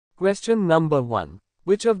Question number 1.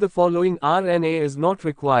 Which of the following RNA is not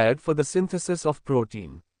required for the synthesis of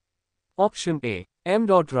protein? Option A,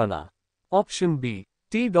 M.Rana. Option B,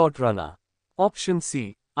 T.Rana. Option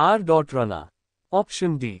C, R.Rana.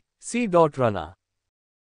 Option D, C.Rana.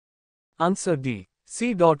 Answer D,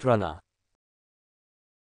 C.Rana.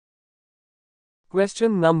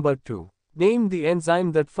 Question number 2. Name the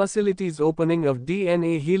enzyme that facilitates opening of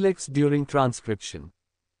DNA helix during transcription.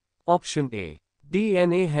 Option A,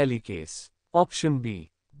 DNA helicase. Option B,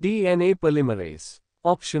 DNA polymerase.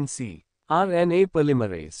 Option C, RNA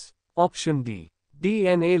polymerase. Option D,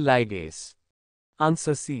 DNA ligase.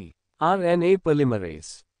 Answer C, RNA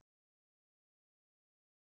polymerase.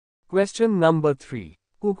 Question number 3.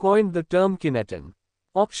 Who coined the term kinetin?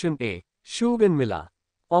 Option A, Shugin-Miller.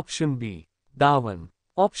 Option B, Darwin.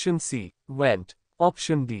 Option C, Wendt.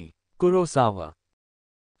 Option D, Kurosawa.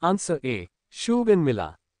 Answer A,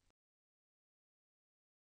 Shugin-Miller.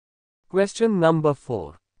 Question number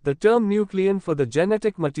 4. The term nuclein for the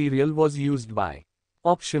genetic material was used by.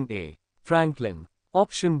 Option A, Franklin.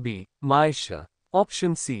 Option B, Miescher.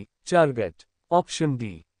 Option C, Churgot. Option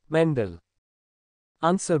D, Mendel.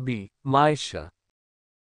 Answer B, Miescher.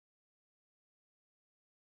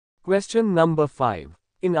 Question number 5.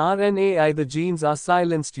 In RNAi the genes are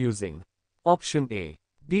silenced using. Option A,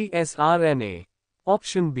 dsRNA.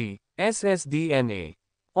 Option B, ssDNA.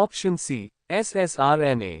 Option C,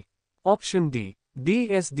 ssRNA. Option D,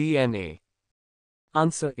 dsDNA.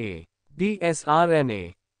 Answer A,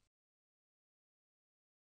 dsRNA.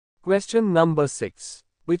 Question number 6.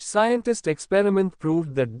 Which scientist experiment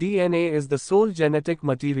proved that DNA is the sole genetic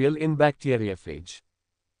material in bacteriophage?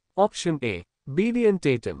 Option A, Beatty and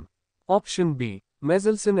Tatum. Option B,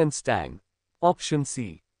 Meselson and Stang. Option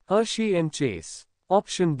C, Hershey and Chase.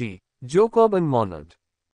 Option D, Jacob and Monod.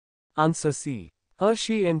 Answer C,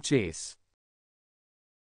 Hershey and Chase.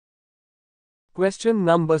 Question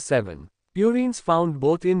number 7. Purines found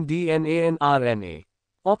both in DNA and RNA.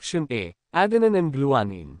 Option A, adenine and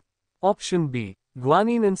guanine. Option B,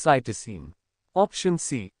 guanine and cytosine. Option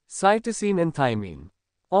C, cytosine and thymine.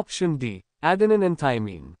 Option D, adenine and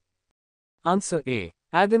thymine. Answer A,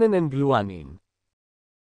 adenine and guanine.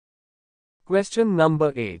 Question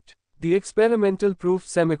number 8. The experimental proof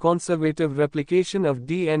semi-conservative replication of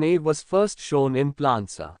DNA was first shown in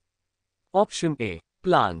plants. Option A,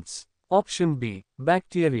 plants. Option B,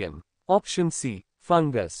 bacterium. Option C,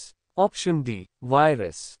 fungus. Option D,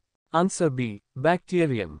 virus. Answer B,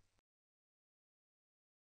 bacterium.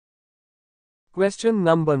 Question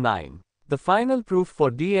number 9. The final proof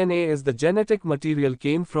for DNA is the genetic material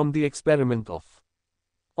came from the experiment of.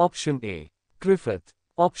 Option A, Griffith.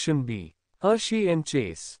 Option B, Hershey and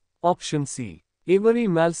Chase. Option C, Avery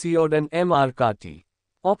Malciod and M. R. Carty.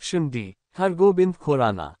 Option D, Hargobind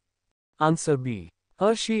Khorana. Answer B,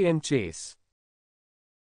 Hershey and Chase.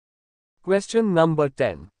 Question number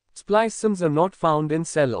 10. Splicesomes are not found in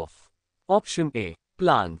cell of. Option A,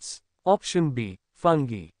 plants. Option B,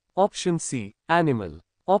 fungi. Option C, animal.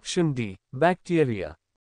 Option D, bacteria.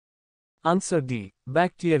 Answer D,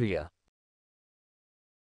 bacteria.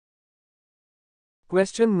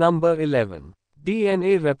 Question number 11.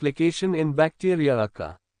 DNA replication in bacteria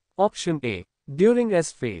occur. Option A, during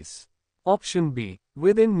S phase. Option B,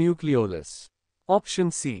 within nucleolus.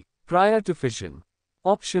 Option C, prior to fission.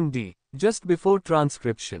 Option D, just before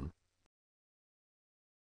transcription.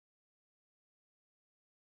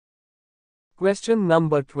 Question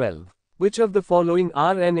number 12. Which of the following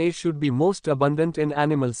RNA should be most abundant in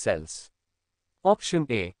animal cells? Option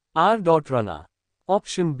A, R.Rana.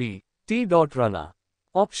 Option B, T.Rana.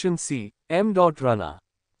 Option C, M.Rana.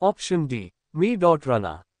 Option D,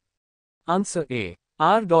 Me.Rana. Answer A,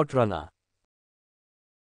 R.Rana.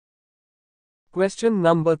 Question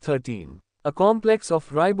number 13. A complex of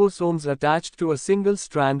ribosomes attached to a single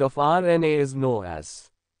strand of RNA is known as.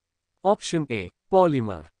 Option A,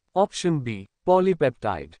 polymer. Option B,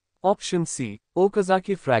 polypeptide. Option C,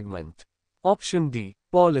 Okazaki fragment. Option D,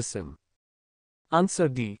 polysome. Answer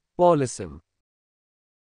D, polysome.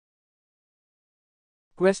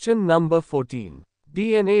 Question number 14.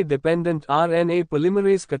 DNA-dependent RNA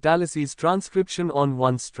polymerase catalyses transcription on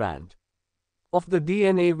one strand of the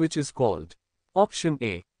DNA which is called. Option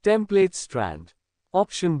A, template strand.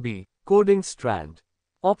 Option B, coding strand.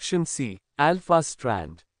 Option C, alpha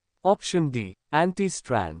strand. Option D,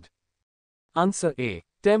 anti-strand. Answer A,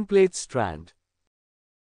 template strand.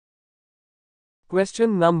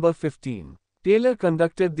 Question number 15. Taylor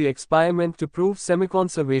conducted the experiment to prove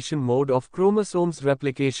semi-conservation mode of chromosomes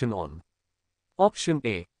replication on. Option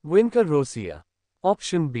A, Winker-Rosia.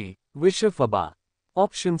 Option B, Wischer-Faba.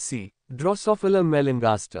 Option C, Drosophila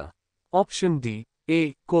melanogaster. Option D,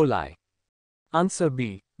 A. Coli. Answer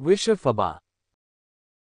B. Vishafaba.